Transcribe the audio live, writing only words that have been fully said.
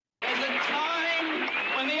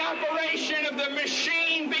operation of the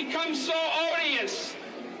machine becomes so odious,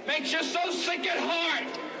 makes you so sick at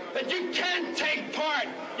heart that you can't take part.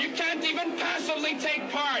 You can't even passively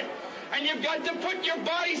take part. And you've got to put your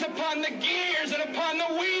bodies upon the gears and upon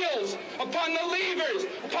the wheels, upon the levers,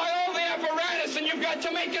 upon all the apparatus, and you've got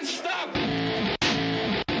to make it stop.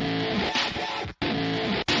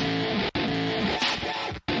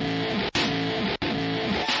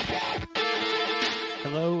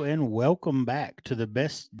 Hello and welcome back to the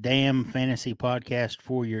best damn fantasy podcast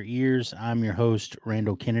for your ears. I'm your host,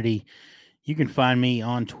 Randall Kennedy. You can find me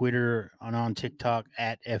on Twitter and on TikTok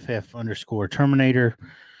at FF_Terminator.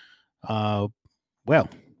 Well,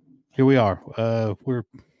 here we are. We're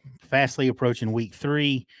fastly approaching week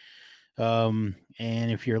 3. And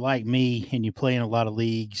if you're like me and you play in a lot of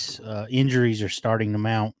leagues, injuries are starting to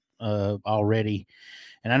mount already.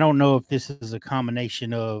 And I don't know if this is a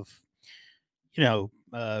combination of,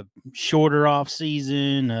 shorter off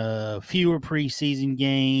season, fewer preseason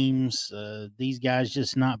games, these guys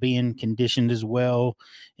just not being conditioned as well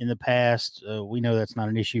in the past. We know that's not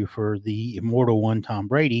an issue for the immortal one, Tom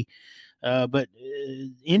Brady, but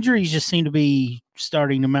injuries just seem to be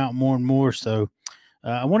starting to mount more and more. So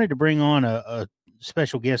I wanted to bring on a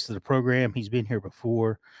special guest to the program. He's been here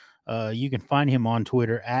before. You can find him on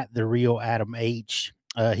Twitter at the real Adam H.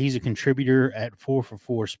 He's a contributor at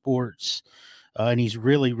 4for4 Sports. And he's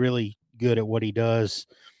really, really good at what he does.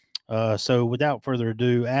 So without further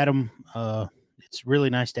ado, Adam, it's really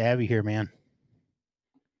nice to have you here, man.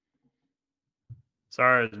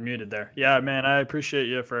 Sorry, I was muted there. Yeah, man, I appreciate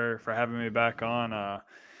you for having me back on.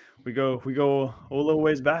 We go a little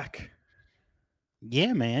ways back.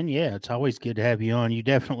 Yeah, man. Yeah, it's always good to have you on. You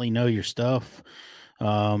definitely know your stuff.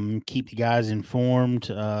 Keep the guys informed.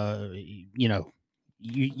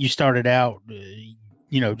 You started out,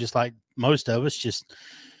 just like most of us, just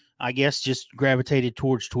gravitated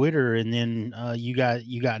towards Twitter, and then you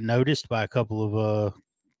got noticed by a couple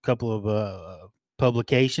of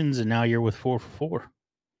publications, and now you're with 4for4.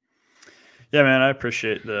 Yeah, man, I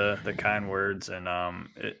appreciate the kind words, and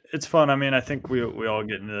it's fun. I mean, I think we all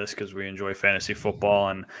get into this because we enjoy fantasy football,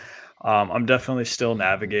 and I'm definitely still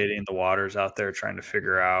navigating the waters out there, trying to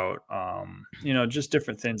figure out, just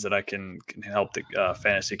different things that I can help the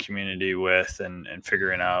fantasy community with, and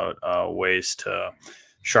figuring out ways to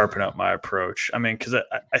sharpen up my approach. I mean, because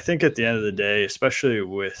I think at the end of the day, especially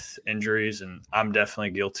with injuries, and I'm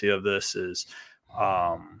definitely guilty of this, is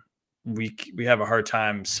we have a hard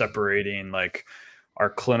time separating like our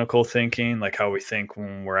clinical thinking, like how we think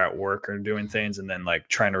when we're at work or doing things, and then like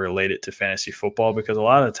trying to relate it to fantasy football, because a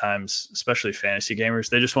lot of times, especially fantasy gamers,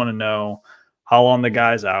 they just want to know how long the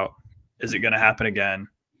guy's out, is it going to happen again,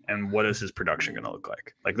 and what is his production going to look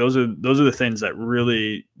like. Like those are the things that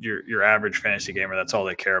really your average fantasy gamer, that's all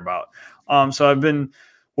they care about. So I've been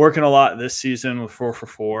working a lot this season with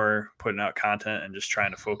 4for4, putting out content and just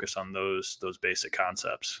trying to focus on those basic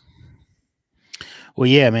concepts. Well,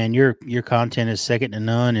 yeah, man, your content is second to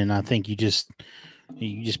none, and I think you just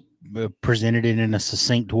presented it in a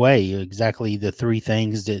succinct way, exactly the 3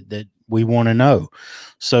 things that we want to know.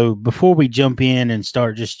 So before we jump in and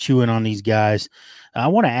start just chewing on these guys, I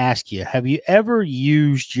want to ask you, have you ever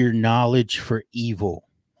used your knowledge for evil?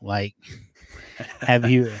 Like, have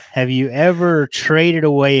you ever traded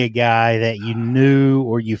away a guy that you knew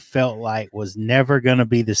or you felt like was never going to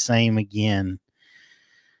be the same again?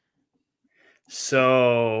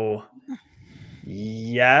 So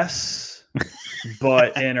yes,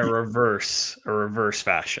 but in a reverse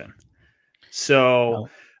fashion. So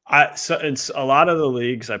it's a lot of the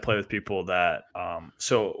leagues I play with people that,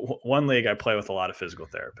 one league I play with a lot of physical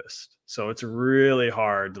therapists. So it's really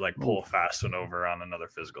hard to like pull a fast one over on another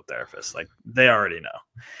physical therapist. Like they already know.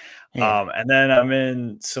 Yeah. And then I'm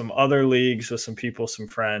in some other leagues with some people, some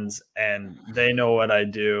friends, and they know what I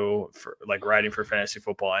do for like writing for fantasy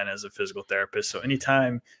football and as a physical therapist. So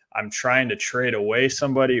anytime I'm trying to trade away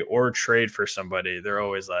somebody or trade for somebody, they're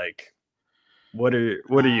always like, what are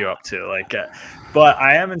you up to? Like, but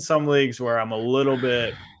I am in some leagues where I'm a little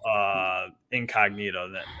bit incognito,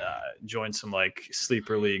 that join some like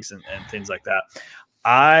sleeper leagues and things like that.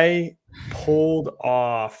 I pulled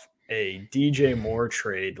off a DJ Moore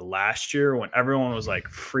trade last year when everyone was like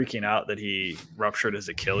freaking out that he ruptured his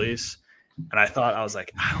Achilles. And I was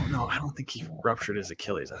like, I don't know. I don't think he ruptured his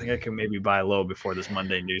Achilles. I think I can maybe buy low before this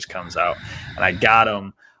Monday news comes out. And I got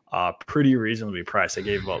him pretty reasonably priced. I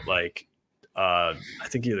gave up like, I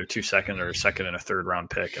think either 2 seconds or a second and a third round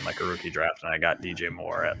pick in like a rookie draft. And I got DJ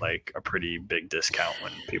Moore at like a pretty big discount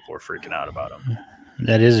when people were freaking out about him.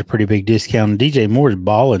 That is a pretty big discount. DJ Moore's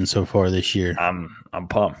balling so far this year. I'm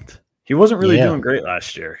pumped. He wasn't really doing great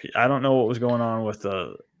last year. I don't know what was going on with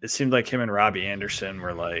it seemed like him and Robbie Anderson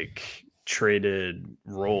were like traded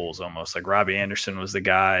roles almost. Like Robbie Anderson was the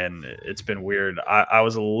guy, and it's been weird. I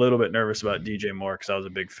was a little bit nervous about DJ Moore because I was a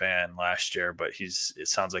big fan last year, but it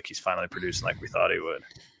sounds like he's finally producing like we thought he would.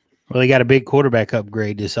 Well, they got a big quarterback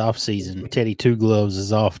upgrade this offseason. Teddy Two Gloves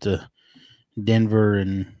is off to Denver,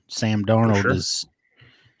 and Sam Darnold is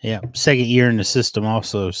second year in the system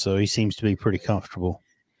also, so he seems to be pretty comfortable.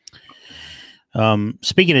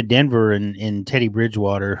 Speaking of Denver and Teddy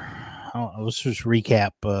Bridgewater, let's just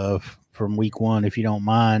recap from week 1, if you don't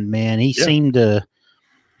mind, man. He seemed to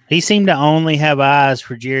only have eyes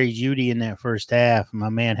for Jerry Jeudy in that first half. My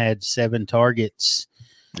man had 7 targets,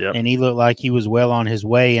 and he looked like he was well on his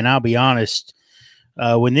way. And I'll be honest,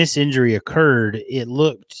 when this injury occurred, it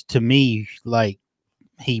looked to me like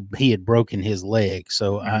he had broken his leg.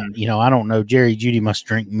 So I don't know. Jerry Jeudy must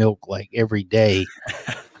drink milk like every day.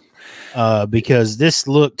 Because this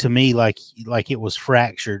looked to me like it was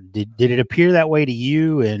fractured. Did it appear that way to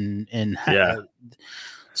you?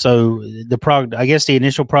 So I guess the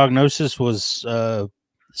initial prognosis was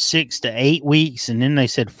 6 to 8 weeks, and then they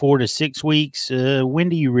said 4 to 6 weeks. When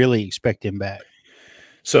do you really expect him back?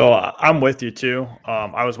 So I'm with you too.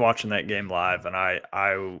 I was watching that game live, and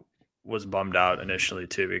I was bummed out initially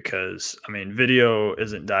too, because I mean, video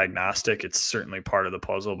isn't diagnostic. It's certainly part of the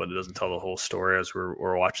puzzle, but it doesn't tell the whole story as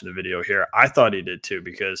we're watching the video here. I thought he did too,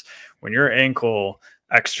 because when your ankle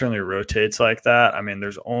externally rotates like that, I mean,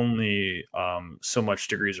 there's only so much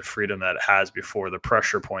degrees of freedom that it has before the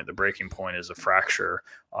pressure point, the breaking point, is a fracture,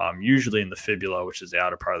 usually in the fibula, which is the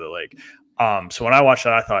outer part of the leg. So when I watched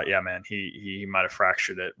that, I thought, yeah, man, he might have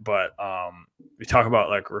fractured it. But we talk about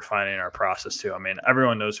like refining our process too. I mean,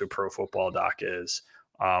 everyone knows who Pro Football Doc is,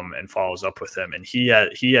 and follows up with him. And he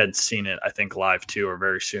had seen it, I think, live too, or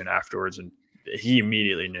very soon afterwards. And he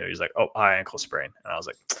immediately knew. He's like, oh, high ankle sprain. And I was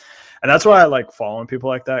like, and that's why I like following people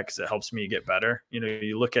like that, because it helps me get better. You know,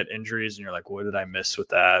 you look at injuries and you're like, what did I miss with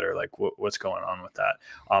that? Or like, what's going on with that?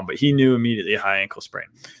 But he knew immediately high ankle sprain.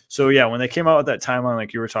 So yeah, when they came out with that timeline,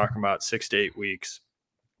 like you were talking about, 6 to 8 weeks,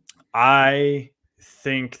 I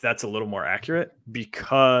think that's a little more accurate,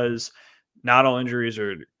 because not all injuries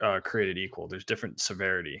are created equal. There's different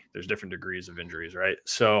severity. There's different degrees of injuries, right?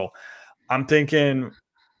 So I'm thinking,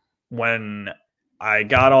 when I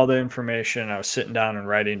got all the information, I was sitting down and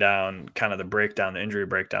writing down kind of the injury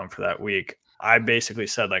breakdown for that week. I basically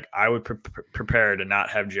said, like, I would prepare to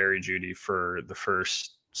not have Jerry Jeudy for the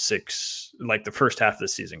first the first half of the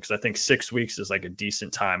season, because I think 6 weeks is like a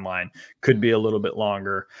decent timeline. Could be a little bit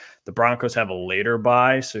longer. The Broncos have a later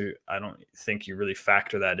bye, so I don't think you really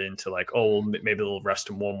factor that into like, oh, well, maybe they'll rest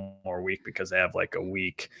him one more week because they have like a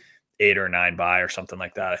week 8 or 9 bye or something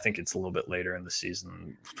like that. I think it's a little bit later in the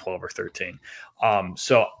season, 12 or 13.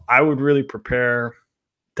 So I would really prepare,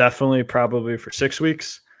 definitely probably for 6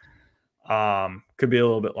 weeks. Could be a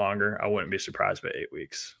little bit longer. I wouldn't be surprised by 8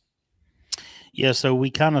 weeks. Yeah, so we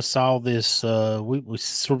kind of saw this. We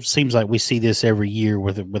sort of seems like we see this every year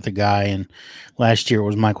with a guy. And last year it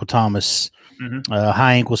was Michael Thomas,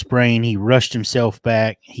 high ankle sprain. He rushed himself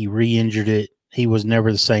back. He re-injured it. He was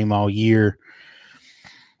never the same all year.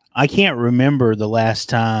 I can't remember the last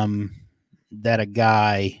time that a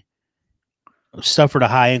guy suffered a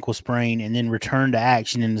high ankle sprain and then returned to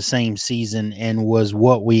action in the same season and was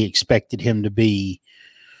what we expected him to be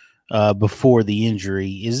before the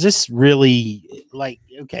injury. Is this really like,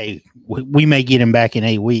 okay, we may get him back in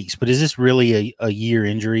 8 weeks, but is this really a year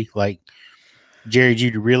injury? Like, Jerry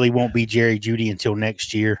Jeudy really won't be Jerry Jeudy until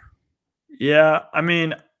next year? Yeah, I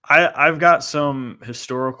mean, I've got some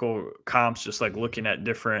historical comps, just like looking at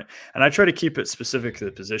different, and I try to keep it specific to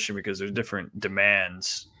the position because there's different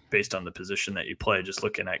demands based on the position that you play, just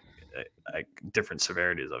looking at different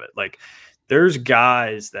severities of it. Like, there's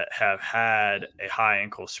guys that have had a high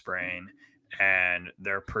ankle sprain and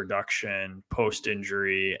their production post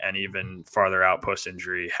injury and even farther out post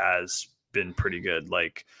injury has been pretty good.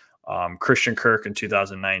 Like Christian Kirk in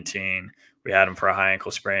 2019, we had him for a high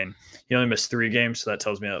ankle sprain. He only missed 3 games, so that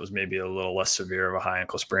tells me that was maybe a little less severe of a high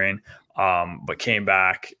ankle sprain, but came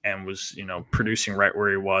back and was, producing right where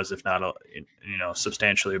he was, if not,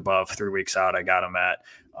 substantially above. 3 weeks out, I got him at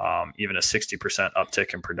even a 60%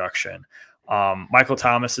 uptick in production. Michael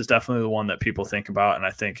Thomas is definitely the one that people think about, and I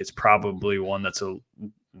think it's probably one that's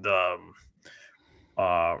the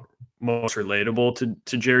most relatable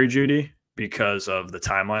to Jerry Jeudy because of the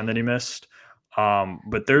timeline that he missed.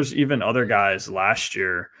 But there's even other guys last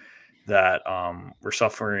year that were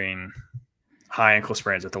suffering high ankle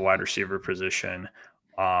sprains at the wide receiver position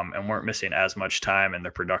and weren't missing as much time, and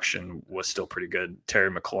their production was still pretty good.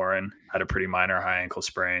 Terry McLaurin had a pretty minor high ankle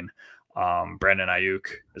sprain. Brandon Ayuk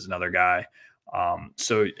is another guy.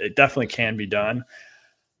 So it definitely can be done.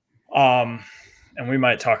 And we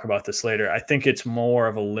might talk about this later. I think it's more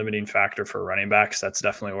of a limiting factor for running backs. That's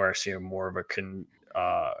definitely where I see more of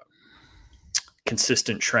a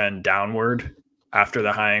consistent trend downward after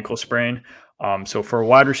the high ankle sprain. So for a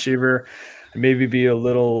wide receiver, maybe be a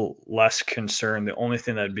little less concerned. The only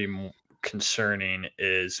thing that'd be concerning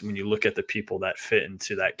is when you look at the people that fit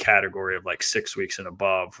into that category of like 6 weeks and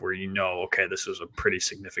above, where okay, this was a pretty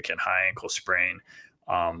significant high ankle sprain.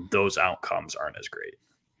 Those outcomes aren't as great.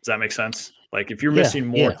 Does that make sense? Like if you're missing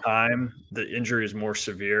more time, the injury is more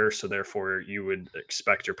severe, so therefore you would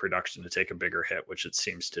expect your production to take a bigger hit, which it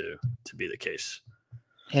seems to be the case.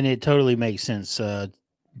 And it totally makes sense,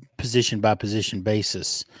 position by position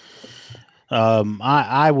basis.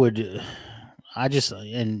 I just,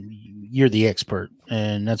 and you're the expert,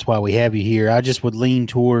 and that's why we have you here. I just would lean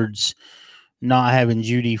towards not having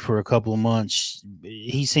Judy for a couple of months.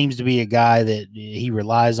 He seems to be a guy that he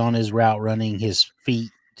relies on his route running, his feet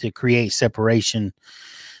to create separation.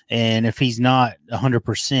 And if he's not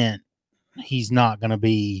 100%, he's not going to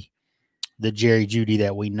be the Jerry Judy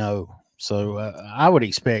that we know. So I would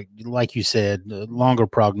expect, like you said, longer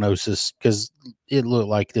prognosis, because it looked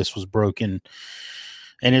like this was broken.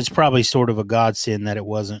 And it's probably sort of a godsend that it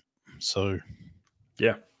wasn't. So,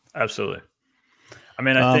 yeah, absolutely. I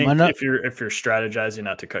mean, I think if you're strategizing,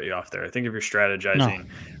 not to cut you off there, I think if you're strategizing,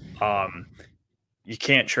 you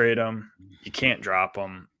can't trade them, you can't drop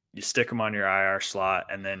them, you stick them on your IR slot,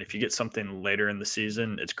 and then if you get something later in the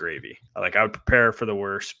season, it's gravy. Like I would prepare for the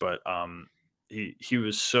worst, but he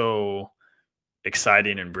was so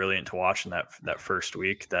exciting and brilliant to watch in that first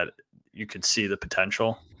week that you could see the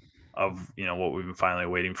potential of what we've been finally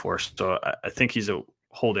waiting for. So I think he's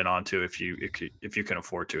holding on to if you can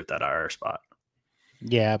afford to at that IR spot.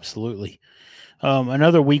 Yeah, absolutely.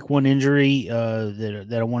 Another week 1 injury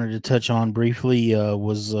that I wanted to touch on briefly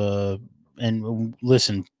was and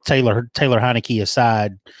listen, Taylor Heineke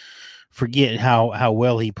aside, forget how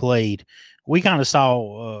well he played. We kind of saw,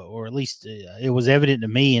 or at least it was evident to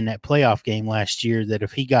me in that playoff game last year, that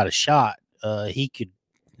if he got a shot, he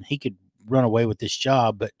could run away with this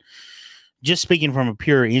job. But just speaking from a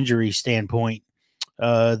pure injury standpoint,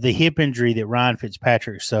 the hip injury that Ryan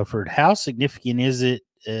Fitzpatrick suffered, how significant is it?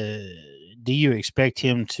 Do you expect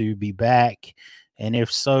him to be back? And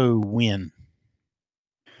if so, when?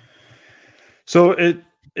 So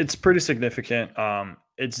it's pretty significant.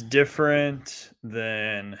 It's different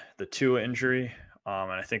than the Tua injury.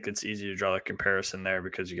 And I think it's easy to draw the comparison there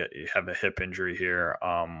because you have a hip injury here,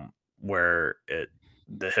 where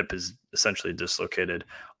the hip is essentially dislocated.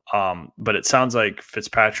 But it sounds like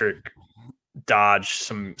Fitzpatrick dodged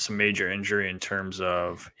some major injury in terms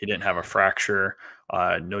of he didn't have a fracture,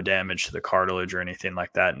 no damage to the cartilage or anything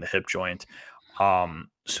like that in the hip joint.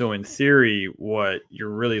 So in theory, what you're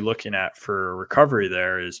really looking at for recovery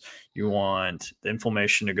there is you want the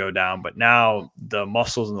inflammation to go down, but now the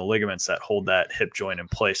muscles and the ligaments that hold that hip joint in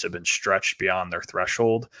place have been stretched beyond their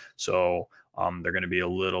threshold. So they're going to be a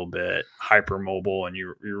little bit hypermobile, and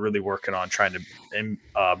you're really working on trying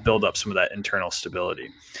to build up some of that internal stability.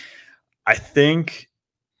 I think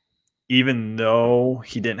even though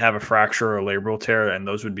he didn't have a fracture or a labral tear, and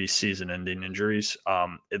those would be season-ending injuries,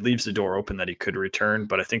 it leaves the door open that he could return.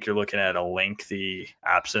 But I think you're looking at a lengthy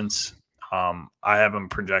absence. I have him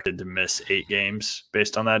projected to miss 8 games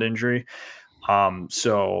based on that injury.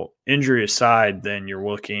 So injury aside, then you're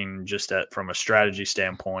looking just at from a strategy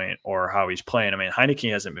standpoint or how he's playing. I mean,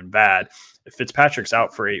 Heineke hasn't been bad. If Fitzpatrick's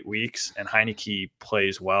out for 8 weeks and Heineke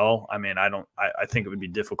plays well, I mean, I think it would be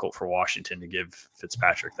difficult for Washington to give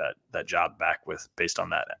Fitzpatrick that job back based on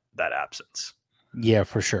that absence. Yeah,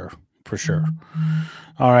 for sure.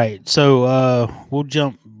 All right. So we'll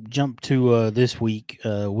jump to this week,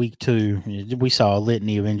 week 2. We saw a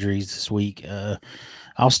litany of injuries this week.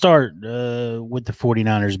 I'll start with the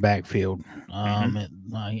 49ers backfield.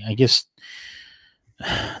 I guess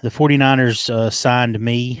the 49ers signed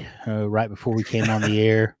me right before we came on the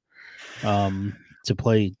air to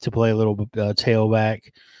play a little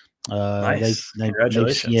tailback. Nice.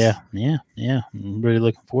 Congratulations. Yeah. I'm really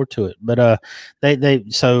looking forward to it. But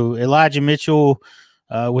so Elijah Mitchell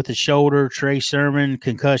with the shoulder, Trey Sermon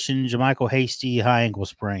concussion, JaMychal Hasty high ankle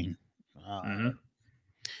sprain.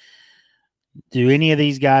 Do any of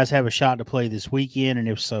these guys have a shot to play this weekend? And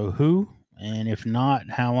if so, who? And if not,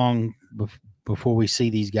 how long before we see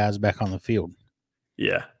these guys back on the field?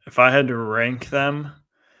 Yeah. If I had to rank them,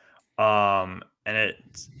 and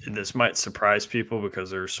this might surprise people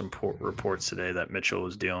because there's some reports today that Mitchell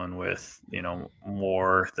is dealing with,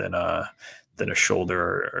 more than a shoulder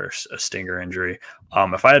or a stinger injury.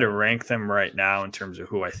 If I had to rank them right now in terms of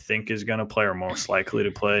who I think is going to play or most likely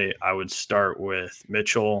to play, I would start with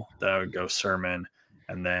Mitchell, then I would go Sermon,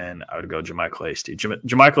 and then I would go JaMychal Hasty.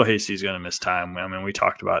 JaMychal Hasty is going to miss time. I mean, we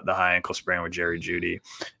talked about the high ankle sprain with Jerry Jeudy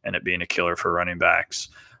and it being a killer for running backs.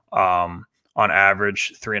 On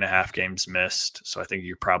average, 3.5 games missed. So I think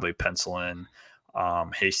you probably pencil in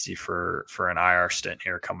Hasty for an IR stint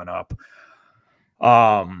here coming up.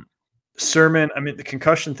 Sermon, I mean, the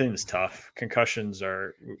concussion thing is tough. Concussions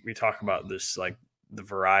we talk about this, like the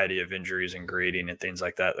variety of injuries and grading and things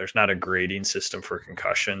like that. There's not a grading system for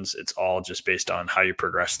concussions. It's all just based on how you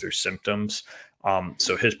progress through symptoms.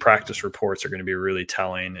 So his practice reports are going to be really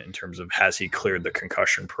telling in terms of, has he cleared the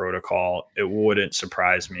concussion protocol? It wouldn't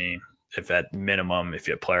surprise me if at minimum, if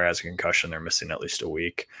a player has a concussion, they're missing at least a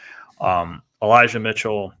week. Elijah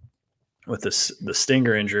Mitchell with the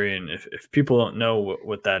stinger injury, and if people don't know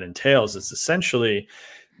what that entails, it's essentially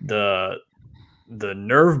the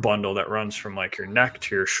nerve bundle that runs from like your neck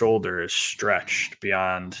to your shoulder is stretched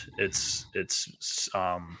beyond its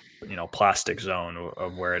plastic zone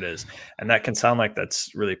of where it is, and that can sound like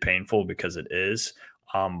that's really painful because it is.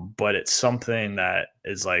 But it's something that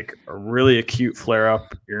is like a really acute flare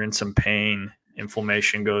up. You're in some pain,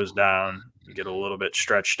 inflammation goes down, you get a little bit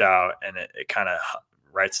stretched out, and it kind of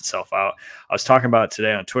writes itself out. I was talking about it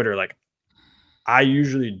today on Twitter. Like, I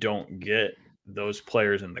usually don't get those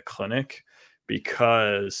players in the clinic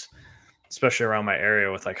because, especially around my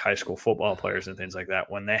area with like high school football players and things like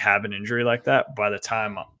that, when they have an injury like that, by the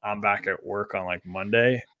time I'm back at work on like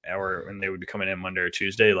Monday, or when they would be coming in Monday or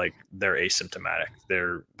Tuesday, like they're asymptomatic.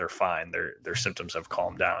 They're fine. Their symptoms have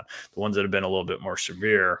calmed down. The ones that have been a little bit more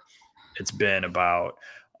severe, it's been about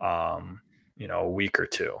a week or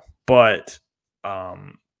two. But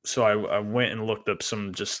so I went and looked up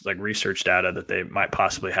some just like research data that they might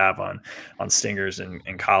possibly have on stingers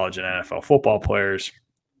in college and NFL football players.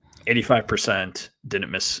 85% didn't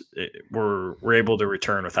miss, were able to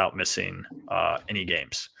return without missing any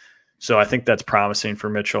games. So I think that's promising for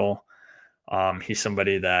Mitchell. He's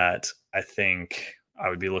somebody that I think I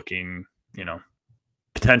would be looking,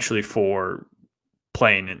 potentially for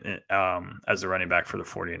playing as the running back for the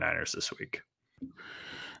 49ers this week.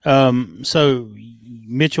 So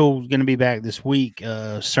Mitchell's going to be back this week.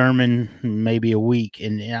 Sermon maybe a week,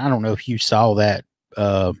 and I don't know if you saw that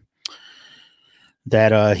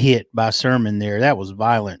hit by Sermon there. That was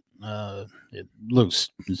violent. It looks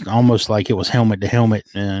almost like it was helmet to helmet,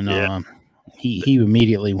 and he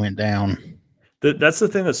immediately went down. That's the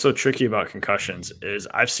thing that's so tricky about concussions is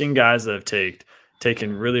I've seen guys that have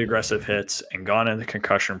taken really aggressive hits and gone into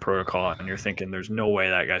concussion protocol, and you're thinking there's no way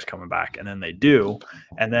that guy's coming back, and then they do.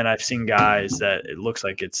 And then I've seen guys that it looks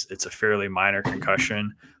like it's a fairly minor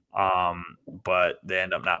concussion, but they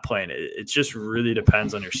end up not playing. It just really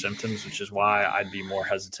depends on your symptoms, which is why I'd be more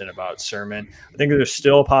hesitant about Sermon. I think there's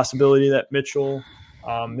still a possibility that Mitchell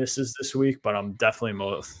misses this week, but I'm definitely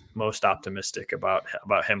most optimistic about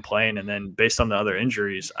him playing. And then based on the other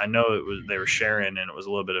injuries, I know they were sharing, and it was a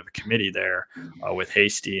little bit of a committee there with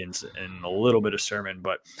Hasty and a little bit of Sermon,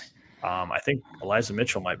 but I think Elijah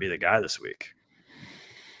Mitchell might be the guy this week.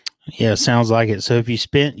 Yeah, sounds like it. So if you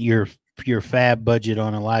spent your fab budget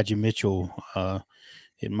on Elijah Mitchell,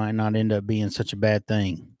 it might not end up being such a bad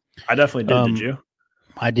thing. I definitely did. Did you?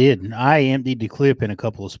 I did. I emptied the clip in a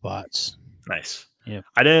couple of spots. Nice. Yeah.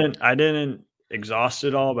 I didn't exhaust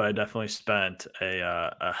it all, but I definitely spent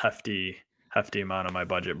a hefty amount of my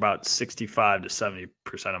budget, about 65 to 70%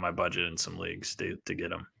 of my budget in some leagues to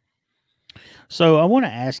get them. So I want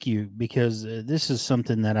to ask you, because this is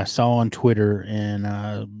something that I saw on Twitter,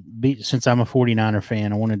 and since I'm a 49er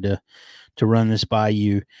fan, I wanted to run this by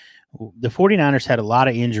you. The 49ers had a lot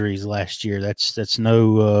of injuries last year. That's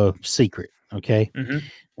no secret. Okay. Mm-hmm.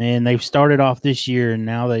 And they've started off this year, and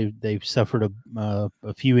now they've suffered a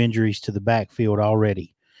few injuries to the backfield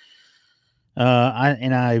already.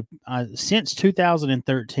 I since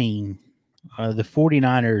 2013, the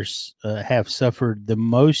 49ers have suffered the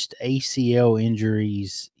most ACL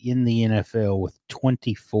injuries in the NFL with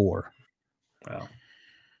 24. Wow.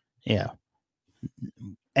 Yeah.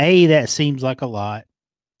 A, that seems like a lot.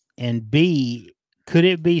 And B, could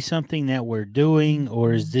it be something that we're doing,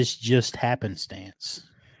 or is this just happenstance?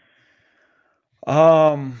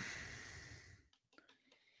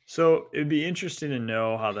 So it'd be interesting to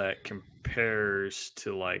know how that compares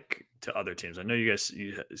to other teams. I know you guys,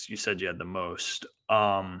 you said you had the most.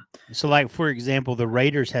 So like, for example, the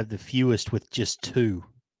Raiders have the fewest with just 2.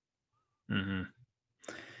 Mm-hmm.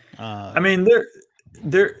 I mean,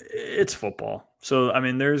 it's football. So, I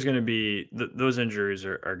mean, there's going to be those injuries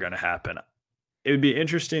are going to happen. it would be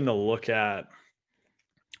interesting to look at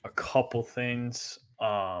a couple things.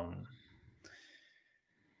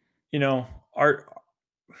 You know, art,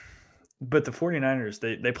 but the 49ers,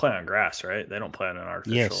 they play on grass, right? They don't play on an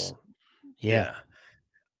Yes. artificial. Yeah.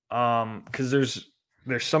 Yeah. Because there's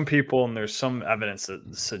some people and there's some evidence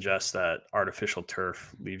that suggests that artificial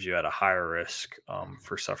turf leaves you at a higher risk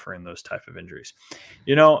for suffering those type of injuries.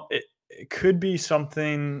 It could be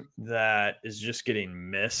something that is just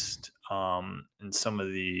getting missed in some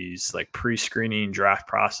of these like pre-screening draft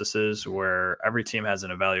processes, where every team has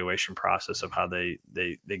an evaluation process of how they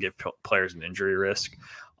give players an injury risk.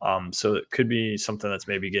 So it could be something that's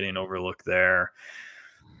maybe getting overlooked there.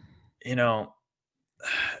 You know,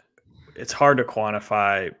 it's hard to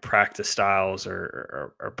quantify practice styles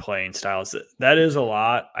or playing styles. That is a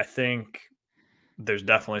lot. I think there's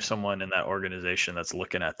definitely someone in that organization that's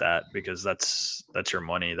looking at that, because that's your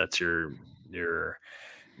money. That's your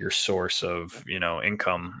source of,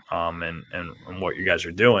 income, and what you guys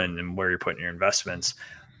are doing and where you're putting your investments.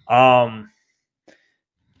 Um,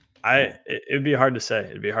 it'd be hard to say.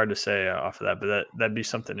 It'd be hard to say off of that, but that'd be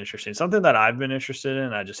something interesting. Something that I've been interested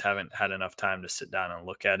in. I just haven't had enough time to sit down and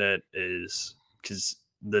look at it. Is because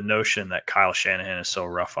the notion that Kyle Shanahan is so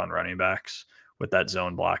rough on running backs with that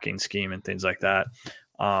zone blocking scheme and things like that.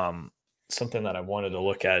 Um, Something that I wanted to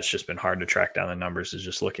look at. It's just been hard to track down the numbers. Is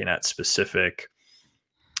just looking at specific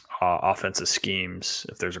offensive schemes.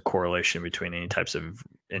 If there's a correlation between any types of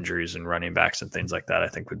injuries and running backs and things like that, I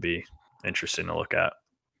think would be interesting to look at.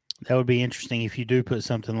 That would be interesting. If you do put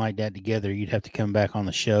something like that together, you'd have to come back on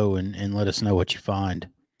the show and let us know what you find.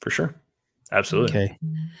 For sure. Absolutely. Okay.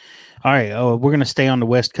 All right. We're going to stay on the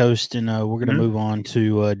West Coast, and we're going to move on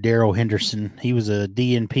to Darrell Henderson. He was a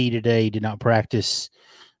DNP today, did not practice.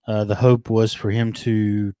 The hope was for him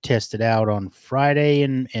to test it out on Friday,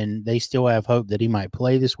 and they still have hope that he might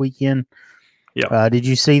play this weekend. Yeah. Did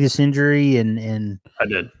you see this injury? And I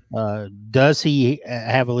did. Does he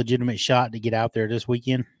have a legitimate shot to get out there this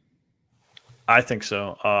weekend? I think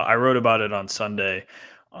so. I wrote about it on Sunday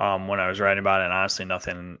when I was writing about it, and honestly,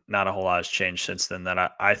 not a whole lot has changed since then.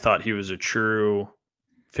 That I thought he was a true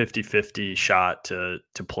 50-50 shot to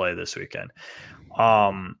play this weekend.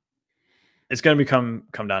 It's going to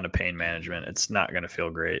come down to pain management. It's not going to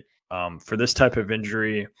feel great for this type of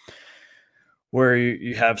injury, where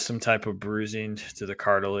you have some type of bruising to the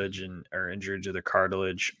cartilage or injury to the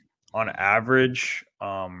cartilage. On average,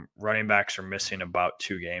 running backs are missing about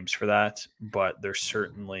 2 games for that, but there's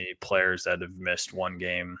certainly players that have missed 1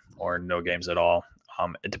 game or no games at all.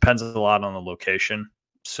 It depends a lot on the location.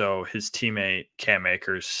 So his teammate Cam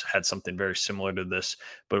Akers had something very similar to this,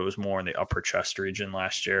 but it was more in the upper chest region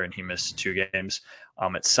last year, and he missed 2 games.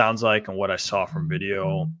 It sounds like, and what I saw from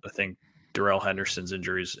video, I think Darrell Henderson's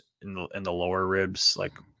injuries in the lower ribs,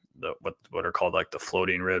 like what are called like the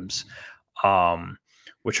floating ribs,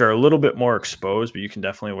 which are a little bit more exposed, but you can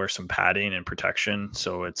definitely wear some padding and protection,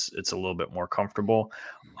 so it's a little bit more comfortable.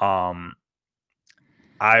 I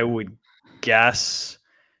would guess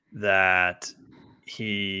that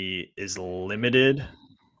he is limited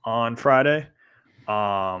on Friday,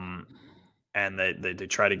 and they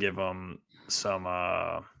try to give him some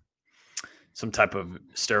type of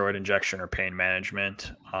steroid injection or pain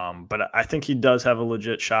management. But I think he does have a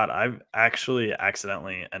legit shot. I've actually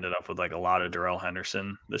accidentally ended up with like a lot of Darrell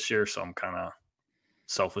Henderson this year, so I'm kind of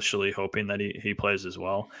selfishly hoping that he plays as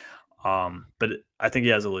well. But I think he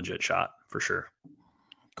has a legit shot for sure.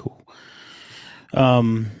 Cool.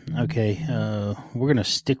 Okay. We're going to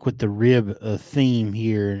stick with the rib theme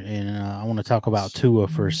here, and I want to talk about Tua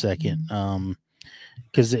for a second.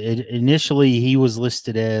 Because initially he was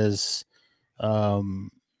listed as,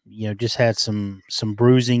 just had some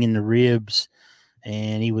bruising in the ribs,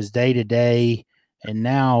 and he was day to day, and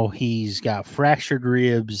now he's got fractured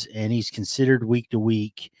ribs, and he's considered week to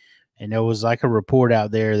week. And there was like a report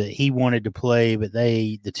out there that he wanted to play, but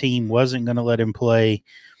the team wasn't going to let him play.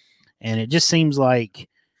 And it just seems like,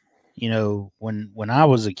 when I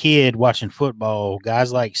was a kid watching football,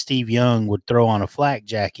 guys like Steve Young would throw on a flak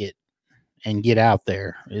jacket and get out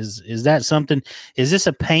there. Is that something? Is this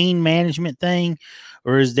a pain management thing,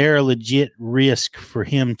 or is there a legit risk for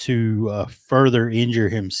him to further injure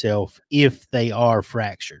himself if they are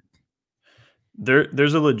fractured?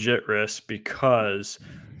 There's a legit risk, because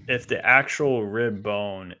if the actual rib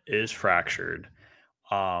bone is fractured,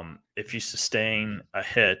 if you sustain a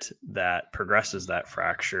hit that progresses that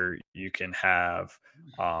fracture, you can have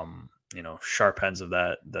sharp ends of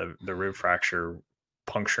the rib fracture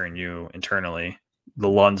puncturing you internally. The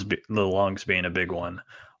lungs being a big one.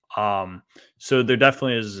 So there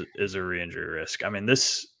definitely is a re-injury risk. I mean,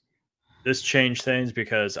 this changed things,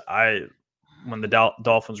 because when the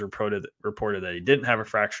Dolphins reported that he didn't have a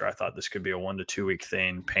fracture, I thought this could be a 1 to 2 week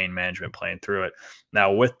thing, pain management playing through it.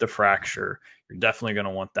 Now with the fracture, you're definitely going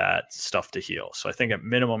to want that stuff to heal. So I think at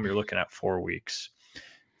minimum you're looking at 4 weeks.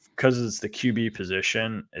 Because it's the QB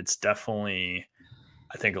position, it's definitely,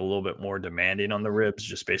 I think, a little bit more demanding on the ribs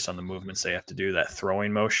just based on the movements they have to do, that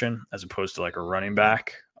throwing motion, as opposed to like a running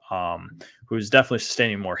back who's definitely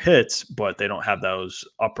sustaining more hits, but they don't have those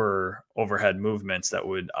upper overhead movements that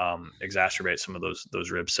would exacerbate some of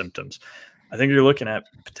those rib symptoms. I think you're looking at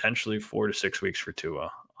potentially 4 to 6 weeks for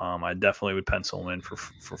Tua. I definitely would pencil him in for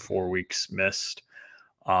 4 weeks missed.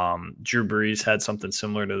 Drew Brees had something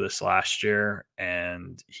similar to this last year,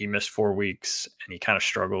 and he missed 4 weeks, and he kind of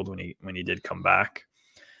struggled when he did come back.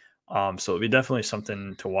 So it'd be definitely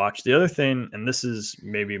something to watch. The other thing, and this is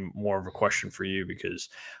maybe more of a question for you because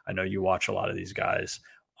I know you watch a lot of these guys.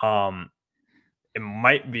 It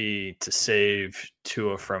might be to save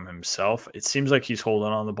Tua from himself. It seems like he's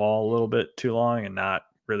holding on the ball a little bit too long and not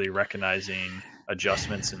really recognizing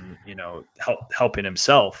adjustments and, helping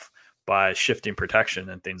himself by shifting protection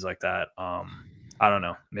and things like that. I don't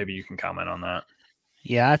know. Maybe you can comment on that.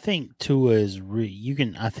 Yeah, I think Tua is you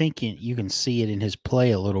can see it in his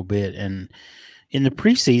play a little bit, and in the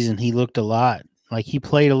preseason he looked a lot like he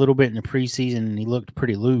played a little bit in the preseason and he looked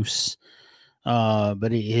pretty loose.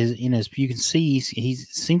 But you can see he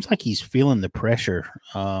seems like he's feeling the pressure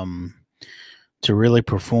to really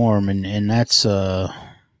perform, and that's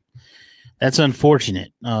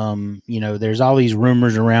unfortunate. There's all these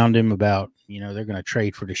rumors around him about they're going to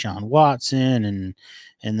trade for Deshaun Watson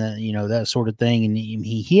and that sort of thing, and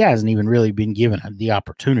he hasn't even really been given the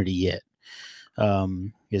opportunity yet.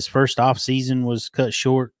 His first off season was cut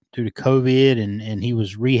short due to COVID, and he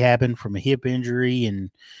was rehabbing from a hip injury,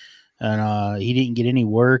 and he didn't get any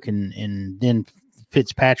work, and then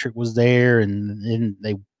Fitzpatrick was there, and then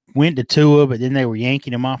they went to Tua, but then they were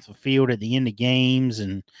yanking him off the field at the end of games,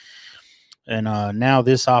 and now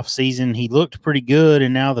this off season he looked pretty good,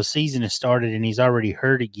 and now the season has started and he's already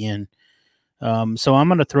hurt again. So I'm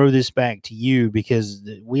going to throw this back to you because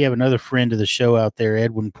we have another friend of the show out there,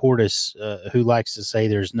 Edwin Portis, who likes to say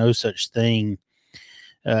there's no such thing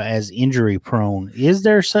as injury prone. Is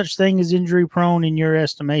there such thing as injury prone in your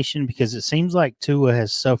estimation? Because it seems like Tua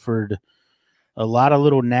has suffered a lot of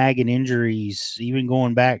little nagging injuries, even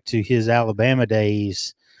going back to his Alabama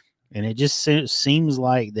days. And it just seems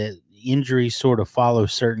like that injuries sort of follow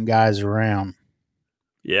certain guys around.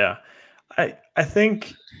 Yeah, I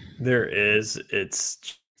think there is.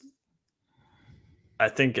 I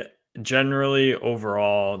think generally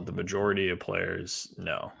overall the majority of players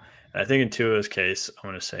no. And I think in Tua's case, I'm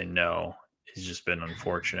going to say no. He's just been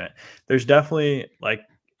unfortunate. There's definitely, like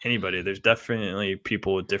anybody, there's definitely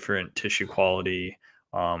people with different tissue quality,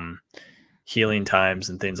 healing times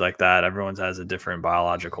and things like that. Everyone's has a different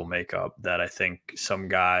biological makeup that I think some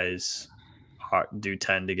guys do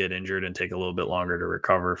tend to get injured and take a little bit longer to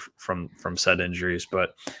recover from said injuries.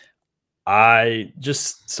 But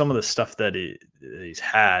some of the stuff that he's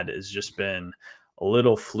had has just been a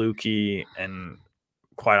little fluky and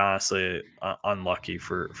quite honestly unlucky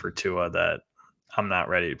for Tua that I'm not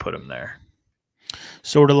ready to put him there.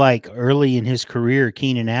 Sort of like early in his career,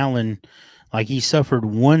 Keenan Allen, like he suffered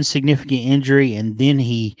one significant injury and then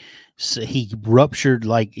he ruptured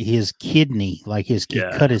like his kidney, he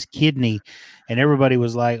cut his kidney, and everybody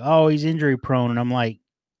was like, "Oh, he's injury prone," and I'm like,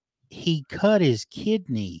 he cut his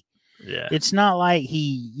kidney. Yeah, it's not like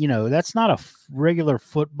that's not a regular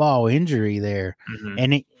football injury there. Mm-hmm.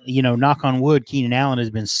 And it, knock on wood, Keenan Allen has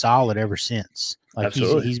been solid ever since. Like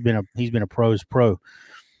Absolutely. he's been a pro's pro.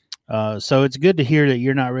 So it's good to hear that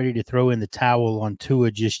you're not ready to throw in the towel on Tua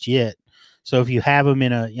just yet. So if you have him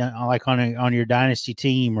in like on your dynasty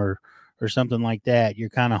team or something like that, you're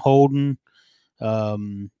kind of holding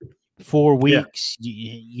 4 weeks.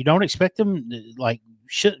 Yeah. You don't expect them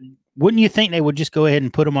wouldn't you think they would just go ahead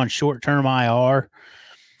and put him on short-term IR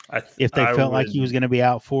if they felt like he was going to be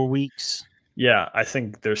out 4 weeks? Yeah, I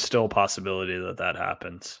think there's still a possibility that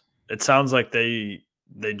happens. It sounds like they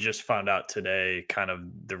just found out today kind of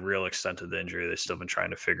the real extent of the injury. They've still been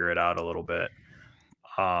trying to figure it out a little bit.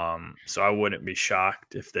 So I wouldn't be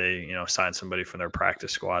shocked if they, sign somebody from their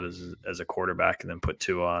practice squad as a quarterback and then put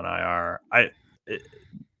Tua on IR.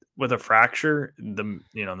 With a fracture, the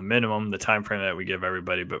minimum, the time frame that we give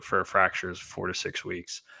everybody, but for a fracture is 4 to 6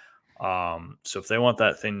 weeks. So if they want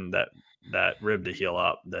that rib to heal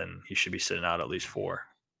up, then he should be sitting out at least 4.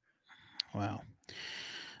 Wow.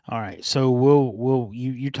 All right. So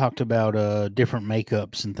you talked about different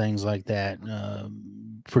makeups and things like that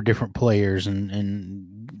for different players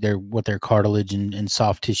and their cartilage and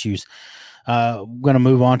soft tissues. I'm going to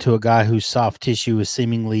move on to a guy whose soft tissue is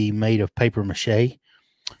seemingly made of paper mache,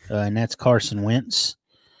 and that's Carson Wentz.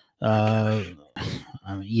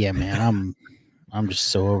 Yeah, man, I'm just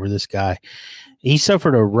so over this guy. He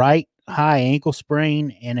suffered a right high ankle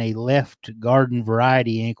sprain and a left garden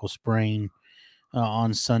variety ankle sprain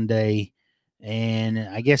on Sunday, and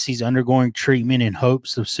I guess he's undergoing treatment in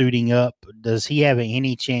hopes of suiting up. Does he have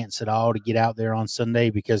any chance at all to get out there on Sunday?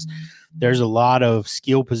 Because there's a lot of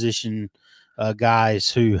skill position guys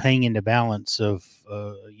who hang in the balance of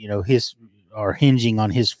his are hinging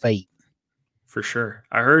on his fate. For sure.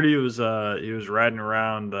 I heard he was riding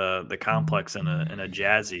around the complex in a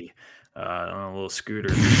Jazzy on a little scooter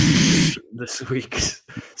this week.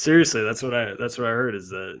 Seriously, that's what I heard is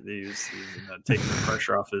that he's taking the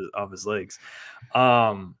pressure off his legs.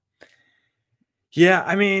 Yeah,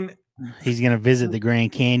 I mean, he's going to visit the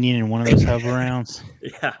Grand Canyon in one of those hover rounds.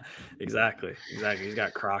 Yeah, exactly. He's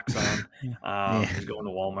got Crocs on. He's going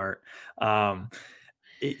to Walmart.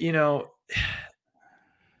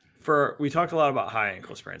 We talked a lot about high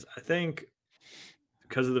ankle sprains. I think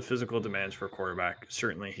because of the physical demands for a quarterback,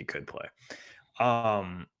 certainly he could play.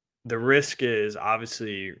 The risk is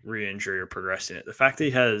obviously re-injury or progressing it. The fact that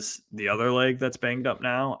he has the other leg that's banged up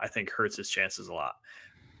now, I think hurts his chances a lot.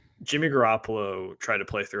 Jimmy Garoppolo tried to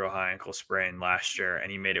play through a high ankle sprain last year,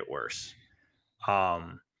 and he made it worse.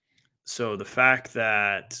 So the fact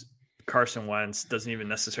that Carson Wentz doesn't even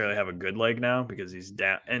necessarily have a good leg now because he's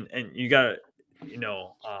down, and you got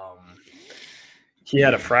he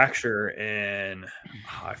had a fracture in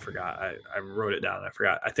I forgot. I wrote it down. I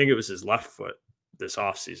forgot. I think it was his left foot this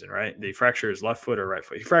offseason, right? Did he fracture his left foot or right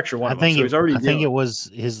foot? He fractured one of them. So he's already. I think it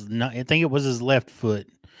was his left foot.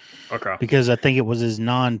 Okay. Because I think it was his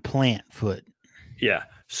non-plant foot. Yeah.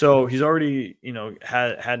 So he's already,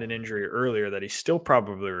 had an injury earlier that he's still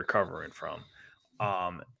probably recovering from.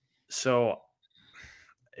 So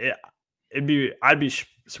I'd be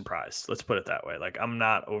surprised. Let's put it that way. Like, I'm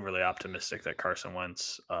not overly optimistic that Carson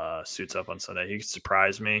Wentz suits up on Sunday. He could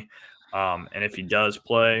surprise me. And if he does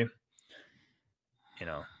play,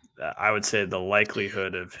 I would say the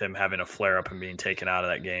likelihood of him having a flare up and being taken out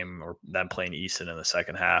of that game or them playing Easton in the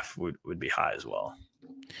second half would be high as well.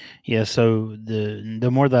 Yeah. So the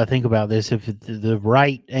more that I think about this, if the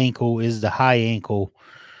right ankle is the high ankle,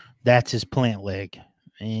 that's his plant leg,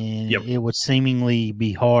 and it would seemingly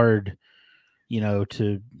be hard,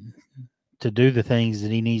 to do the things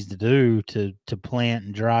that he needs to do to plant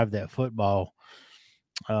and drive that football.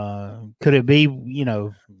 Could it be,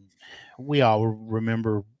 we all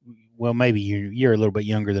remember, well, maybe you're a little bit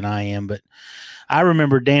younger than I am, but I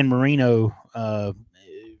remember Dan Marino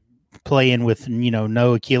playing with,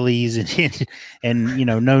 no Achilles and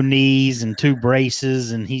no knees and 2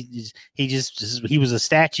 braces. And he was a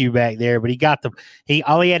statue back there, but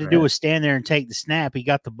all he had to do was stand there and take the snap. He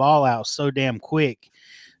got the ball out so damn quick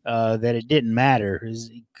that it didn't matter.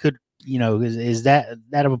 Is that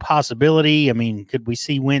of a possibility? I mean, could we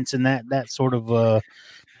see Wentz in that sort of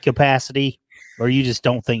capacity, or you just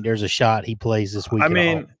don't think there's a shot he plays this week? I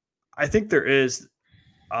mean, I think there is.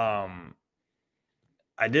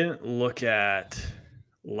 I didn't look at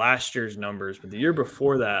last year's numbers, but the year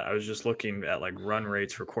before that, I was just looking at like run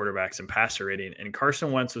rates for quarterbacks and passer rating. And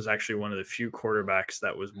Carson Wentz was actually one of the few quarterbacks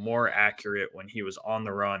that was more accurate when he was on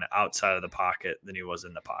the run outside of the pocket than he was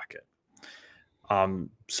in the pocket.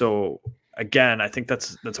 So again, I think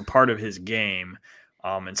that's a part of his game,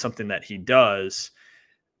 and something that he does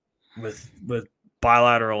with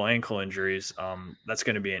bilateral ankle injuries. That's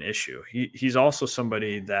going to be an issue. He's also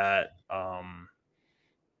somebody that,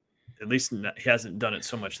 at least he hasn't done it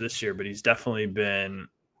so much this year, but he's definitely been,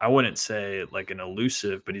 I wouldn't say like an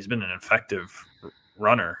elusive, but he's been an effective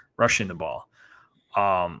runner rushing the ball.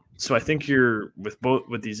 So I think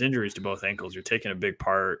with these injuries to both ankles, you're taking a big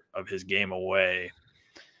part of his game away.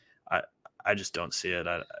 I just don't see it.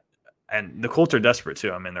 And the Colts are desperate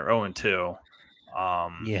too. I mean, they're 0-2.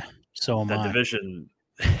 Yeah. So am I. Division.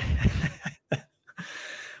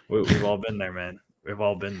 We've all been there, man. We've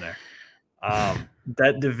all been there.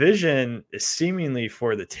 That division is seemingly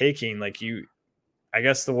for the taking. Like I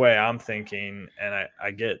guess the way I'm thinking, and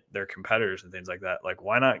I get their competitors and things like that. Like,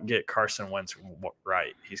 why not get Carson Wentz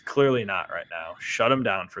right? He's clearly not right now. Shut him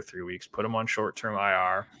down for 3 weeks. Put him on short-term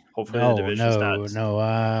IR. Hopefully the division's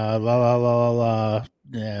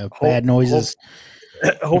bad noises.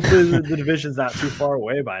 Hopefully the division's not too far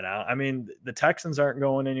away by now. I mean, the Texans aren't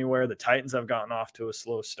going anywhere. The Titans have gotten off to a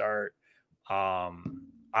slow start.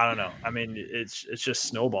 I don't know. I mean, it's just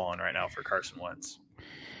snowballing right now for Carson Wentz.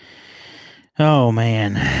 Oh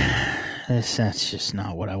man, that's just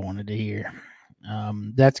not what I wanted to hear.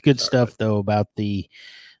 That's good stuff though about the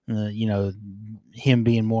him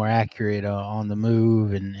being more accurate on the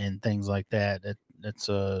move and things like that.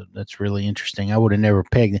 That's really interesting. I would have never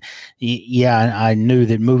pegged it. Yeah, I knew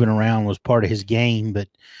that moving around was part of his game, but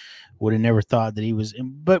would have never thought that he was.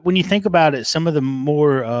 But when you think about it, some of the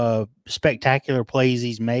more spectacular plays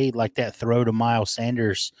he's made, like that throw to Miles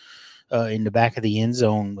Sanders in the back of the end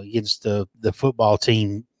zone against the football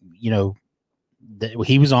team, that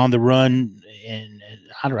he was on the run, and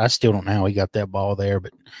I still don't know how he got that ball there,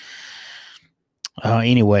 but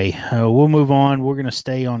anyway, we'll move on. We're going to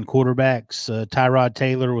stay on quarterbacks. Tyrod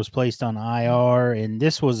Taylor was placed on IR, and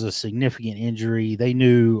this was a significant injury. They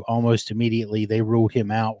knew almost immediately. They ruled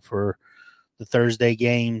him out for the Thursday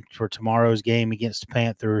game, for tomorrow's game against the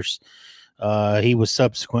Panthers. He was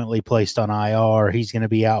subsequently placed on IR. He's going to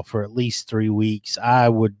be out for at least 3 weeks. I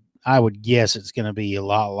would guess it's going to be a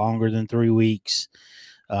lot longer than 3 weeks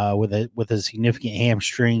with a significant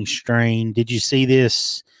hamstring strain. Did you see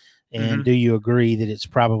this? And do you agree that it's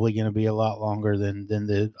probably going to be a lot longer than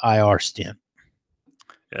the IR stint?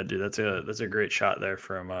 Yeah, dude, that's a great shot there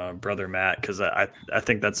from brother Matt, because I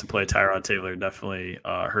think that's the play. Tyrod Taylor definitely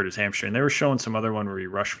hurt his hamstring. They were showing some other one where he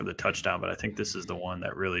rushed for the touchdown, but I think this is the one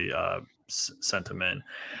that really sent him in.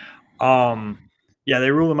 Yeah,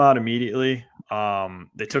 they ruled him out immediately.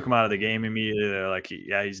 They took him out of the game immediately. They're like,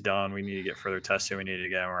 yeah, he's done. We need to get further testing. We need to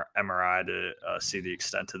get MRI to see the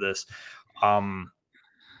extent of this.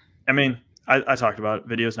 I mean, I talked about it.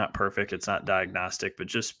 Video's not perfect. It's not diagnostic, but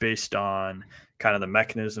just based on kind of the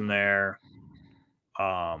mechanism there,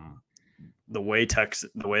 the way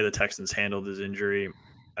the Texans handled his injury,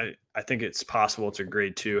 I think it's possible it's a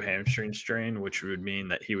grade 2 hamstring strain, which would mean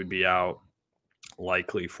that he would be out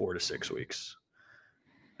likely 4 to 6 weeks.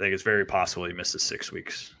 I think it's very possible he misses 6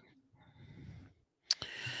 weeks.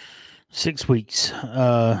 6 weeks.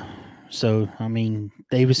 So, I mean,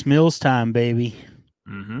 Davis Mills time, baby.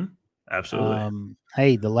 Mm-hmm. Absolutely.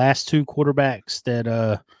 Hey, the last 2 quarterbacks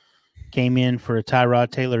that came in for a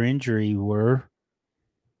Tyrod Taylor injury were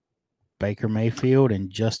Baker Mayfield and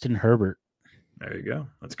Justin Herbert. There you go.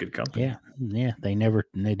 That's good company. Yeah. They never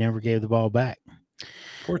gave the ball back.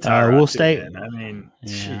 Poor Tyrod. We'll stay. Man. I mean,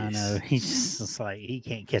 yeah, I know. He's just like, he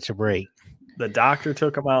can't catch a break. The doctor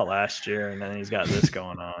took him out last year, and then he's got this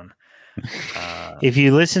going on. If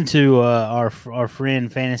you listen to our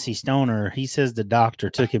friend Fantasy Stoner, he says the doctor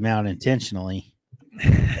took him out intentionally.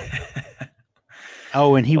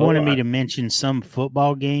 Oh, and he wanted me to mention some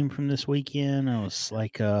football game from this weekend. I was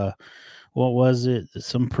like, what was it?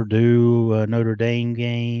 Some Purdue Notre Dame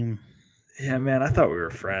game. Yeah, man, I thought we were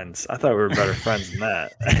friends. I thought we were better friends than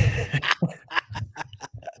that.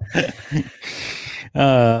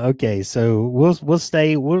 Okay, so we'll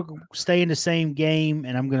stay in the same game,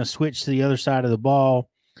 and I'm going to switch to the other side of the ball.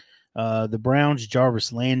 The Browns'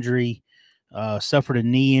 Jarvis Landry suffered a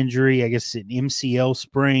knee injury, I guess an MCL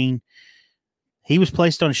sprain. He was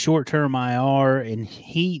placed on short-term IR, and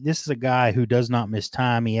this is a guy who does not miss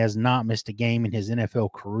time. He has not missed a game in his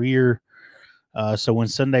NFL career. So when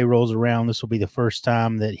Sunday rolls around, this will be the first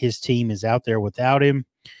time that his team is out there without him.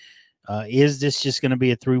 Is this just going to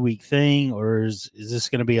be a 3-week thing, or is this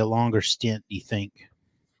going to be a longer stint, do you think?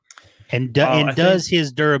 And does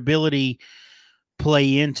his durability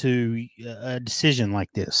play into a decision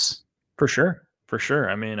like this? For sure.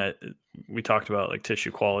 I mean, we talked about like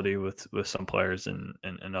tissue quality with some players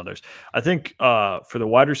and others. I think for the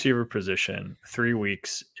wide receiver position, 3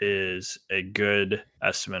 weeks is a good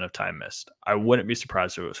estimate of time missed. I wouldn't be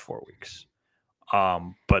surprised if it was 4 weeks.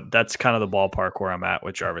 But that's kind of the ballpark where I'm at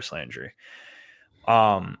with Jarvis Landry.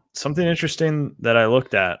 Something interesting that I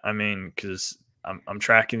looked at, I mean, because I'm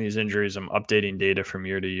tracking these injuries, I'm updating data from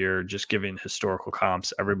year to year, just giving historical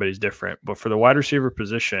comps. Everybody's different. But for the wide receiver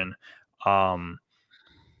position,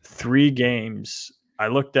 3 games, I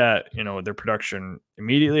looked at, their production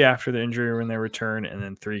immediately after the injury when they return, and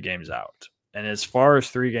then 3 games out. And as far as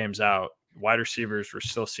 3 games out, wide receivers were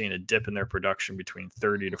still seeing a dip in their production between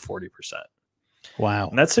 30 to 40%. Wow.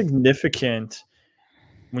 And that's significant.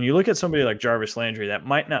 When you look at somebody like Jarvis Landry, that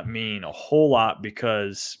might not mean a whole lot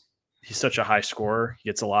because he's such a high scorer. He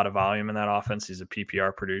gets a lot of volume in that offense. He's a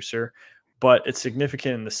PPR producer. But it's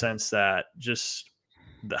significant in the sense that just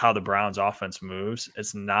how the Browns offense moves,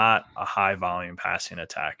 it's not a high volume passing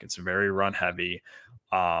attack. It's very run heavy.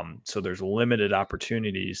 So there's limited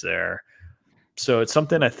opportunities there. So it's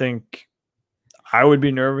something I think I would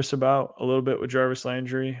be nervous about a little bit with Jarvis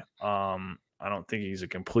Landry. I don't think he's a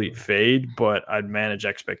complete fade, but I'd manage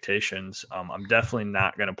expectations. I'm definitely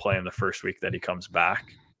not going to play him the first week that he comes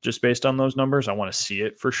back, just based on those numbers. I want to see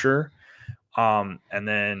it for sure. And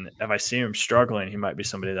then if I see him struggling, he might be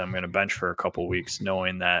somebody that I'm going to bench for a couple weeks,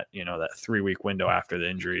 knowing that, that 3-week window after the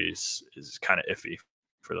injuries is kind of iffy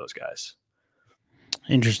for those guys.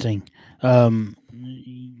 Interesting. So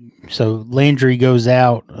Landry goes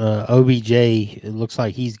out. OBJ, it looks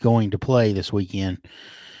like he's going to play this weekend.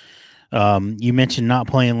 You mentioned not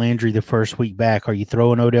playing Landry the first week back. Are you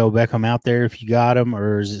throwing Odell Beckham out there if you got him,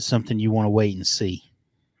 or is it something you want to wait and see?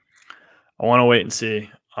 I want to wait and see.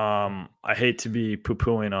 I hate to be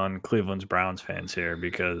poo-pooing on Cleveland's Browns fans here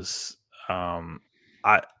because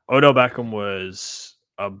Odell Beckham was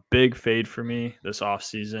a big fade for me this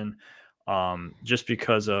offseason, just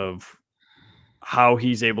because of how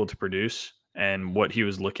he's able to produce and what he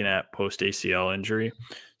was looking at post ACL injury.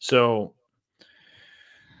 So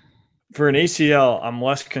for an ACL, I'm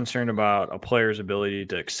less concerned about a player's ability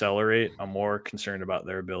to accelerate. I'm more concerned about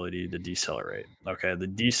their ability to decelerate. Okay. The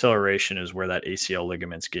deceleration is where that ACL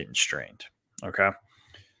ligament's getting strained. Okay.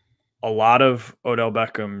 A lot of Odell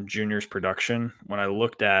Beckham Jr.'s production, when I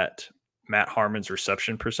looked at Matt Harmon's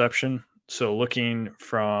reception perception, so looking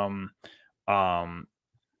from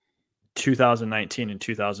 2019 and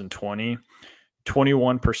 2020,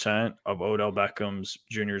 21% of Odell Beckham's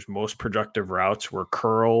Jr.'s most productive routes were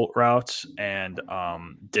curl routes and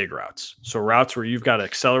dig routes. So routes where you've got to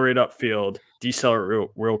accelerate upfield, decelerate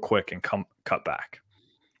real quick, and cut back.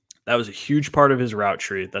 That was a huge part of his route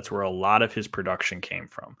tree. That's where a lot of his production came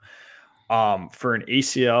from. For an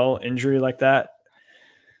ACL injury like that,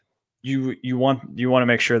 you want to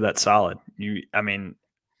make sure that's solid.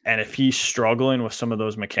 And if he's struggling with some of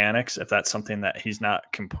those mechanics, if that's something that he's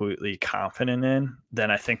not completely confident in, then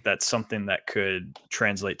I think that's something that could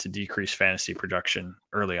translate to decreased fantasy production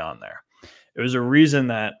early on there. It was a reason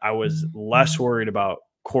that I was less worried about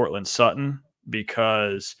Cortland Sutton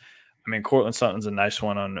because, Cortland Sutton's a nice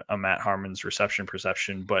one on Matt Harmon's reception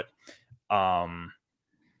perception, but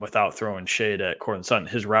without throwing shade at Cortland Sutton,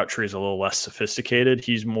 his route tree is a little less sophisticated.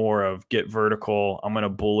 He's more of get vertical. I'm going to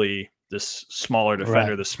bully this smaller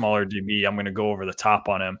defender, the smaller DB. I'm going to go over the top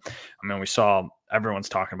on him. We saw everyone's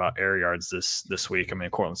talking about air yards this week.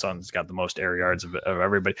 Cortland Sutton's got the most air yards of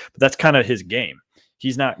everybody, but that's kind of his game.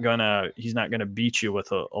 He's not gonna beat you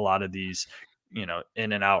with a lot of these,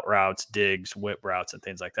 in and out routes, digs, whip routes, and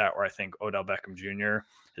things like that. Where I think Odell Beckham Jr.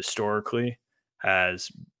 historically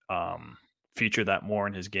has feature that more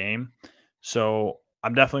in his game. So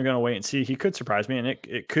I'm definitely going to wait and see. He could surprise me, and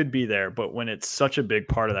it could be there. But when it's such a big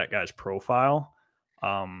part of that guy's profile,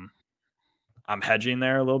 I'm hedging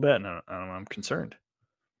there a little bit, and I'm concerned.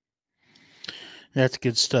 That's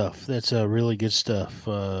good stuff. That's really good stuff.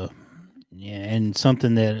 Yeah, and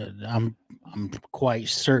something that I'm quite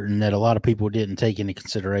certain that a lot of people didn't take into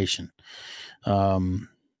consideration. That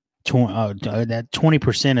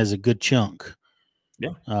 20% is a good chunk.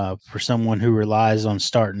 Yeah. For someone who relies on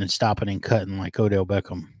starting and stopping and cutting like Odell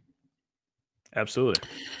Beckham. Absolutely.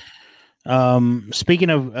 Speaking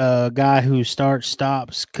of a guy who starts,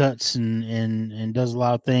 stops, cuts, and does a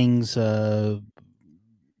lot of things route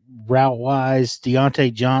wise,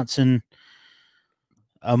 Deontay Johnson,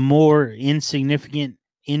 a more insignificant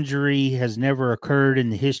injury has never occurred in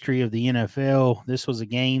the history of the NFL. This was a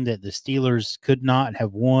game that the Steelers could not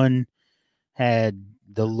have won had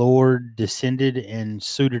the Lord descended and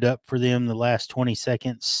suited up for them the last 20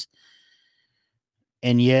 seconds.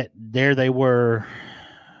 And yet there they were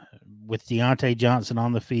with Deontay Johnson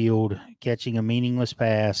on the field, catching a meaningless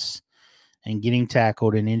pass and getting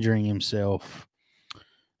tackled and injuring himself.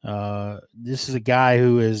 This is a guy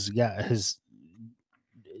who has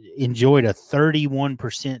enjoyed a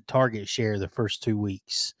 31% target share the first 2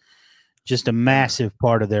 weeks. Just a massive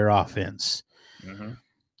part of their offense. Mm-hmm.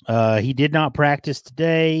 He did not practice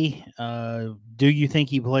today. Do you think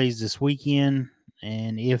he plays this weekend?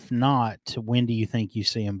 And if not, when do you think you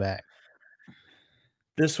see him back?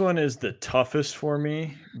 This one is the toughest for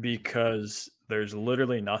me because there's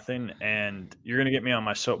literally nothing. And you're going to get me on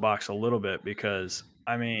my soapbox a little bit because,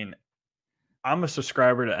 I'm a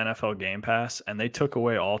subscriber to NFL Game Pass, and they took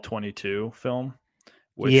away all 22 film,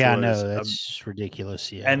 which I was know. That's just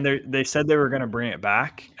ridiculous. Yeah. And they said they were going to bring it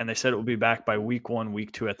back, and they said it will be back by week 1,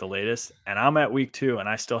 week 2 at the latest. And I'm at week 2, and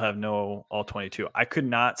I still have no all 22. I could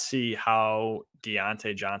not see how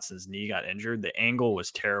Deontay Johnson's knee got injured. The angle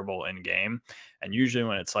was terrible in game. And usually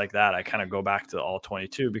when it's like that, I kind of go back to all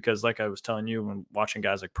 22 because, like I was telling you, when watching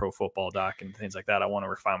guys like Pro Football Doc and things like that, I want to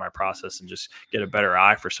refine my process and just get a better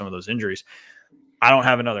eye for some of those injuries. I don't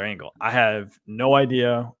have another angle. I have no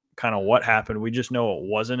idea kind of what happened. We just know it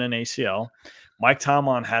wasn't an ACL. Mike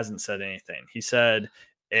Tomlin hasn't said anything. He said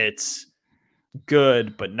it's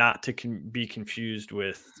good, but not to be confused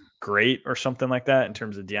with great or something like that in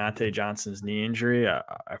terms of Deontay Johnson's knee injury. I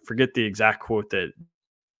forget the exact quote that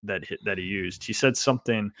he used. He said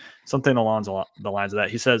something along the lines of that.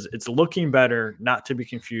 He says, "It's looking better, not to be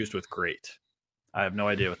confused with great." I have no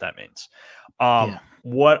idea what that means.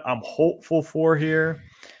 What I'm hopeful for here,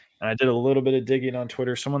 and I did a little bit of digging on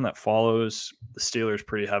Twitter, someone that follows the Steelers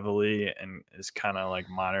pretty heavily and is kind of like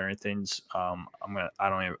monitoring things.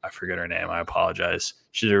 I forget her name. I apologize.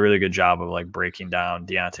 She did a really good job of like breaking down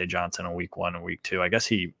Deontay Johnson in week 1 and week 2. I guess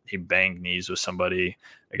he banged knees with somebody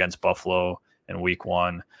against Buffalo in week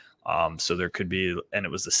 1. So there could be, and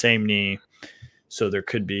it was the same knee. So there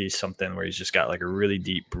could be something where he's just got like a really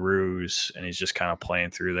deep bruise and he's just kind of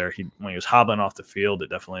playing through there. When he was hobbling off the field, it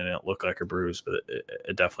definitely didn't look like a bruise, but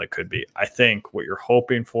it definitely could be. I think what you're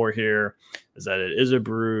hoping for here is that it is a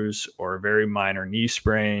bruise or a very minor knee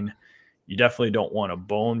sprain. You definitely don't want a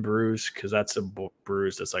bone bruise because that's a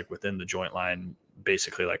bruise that's like within the joint line,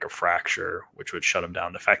 basically like a fracture, which would shut him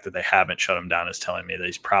down. The fact that they haven't shut him down is telling me that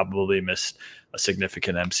he's probably missed a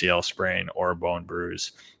significant MCL sprain or a bone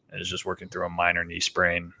bruise and is just working through a minor knee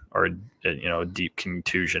sprain or a deep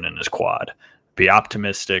contusion in his quad. Be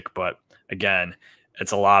optimistic, but again,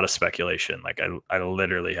 it's a lot of speculation. Like I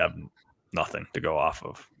literally have nothing to go off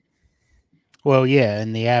of. Well, yeah,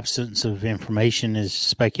 and the absence of information is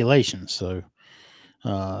speculation. So,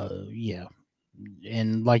 yeah.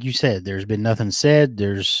 And like you said, there's been nothing said.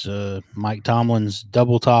 There's Mike Tomlin's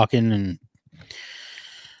double talking and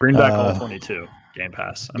bring back all 22 Game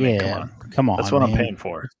Pass. I mean, come on. That's what I'm paying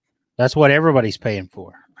for. That's what everybody's paying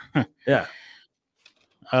for. Yeah.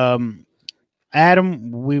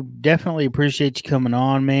 Adam, we definitely appreciate you coming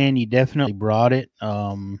on, man. You definitely brought it.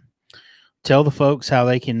 Tell the folks how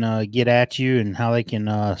they can get at you and how they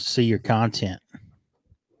can see your content.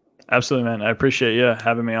 Absolutely, man. I appreciate you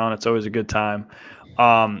having me on. It's always a good time.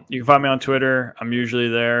 You can find me on Twitter. I'm usually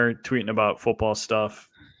there tweeting about football stuff,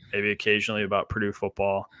 maybe occasionally about Purdue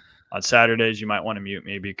football. On Saturdays, you might want to mute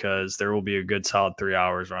me because there will be a good solid 3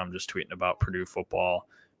 hours where I'm just tweeting about Purdue football,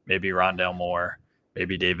 maybe Rondale Moore,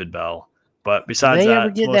 maybe David Bell. But besides Did they that,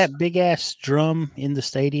 ever get that big ass drum in the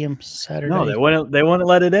stadium Saturday? No, they wouldn't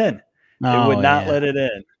let it in. They would not let it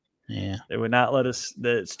in. Yeah. They would not let us.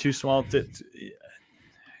 It's too small. Don't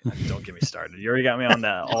get me started. You already got me on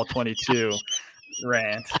that all 22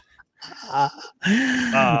 rant.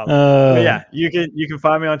 But yeah, you can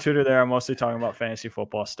find me on Twitter there. I'm mostly talking about fantasy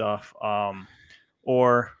football stuff.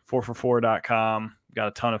 Or 4for4.com. Got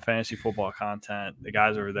a ton of fantasy football content. The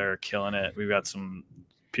guys over there are killing it. We've got some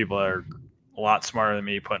people that are a lot smarter than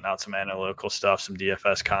me putting out some analytical stuff, some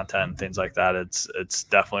DFS content and things like that. It's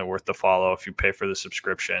definitely worth the follow if you pay for the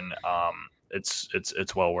subscription.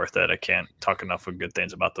 It's well worth it. I can't talk enough of good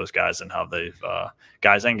things about those guys and how they've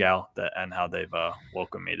guys and gal and how they've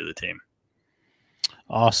welcomed me to the team.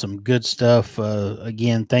 Awesome. Good stuff.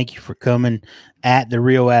 Again, thank you for coming at the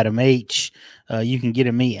Real Adam H. You can get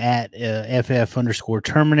at me at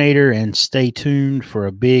FF_Terminator and stay tuned for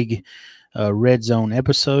a big Red Zone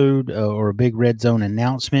episode or a big Red Zone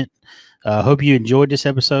announcement. Hope you enjoyed this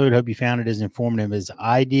episode. Hope you found it as informative as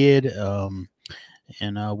I did.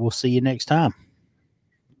 And we'll see you next time.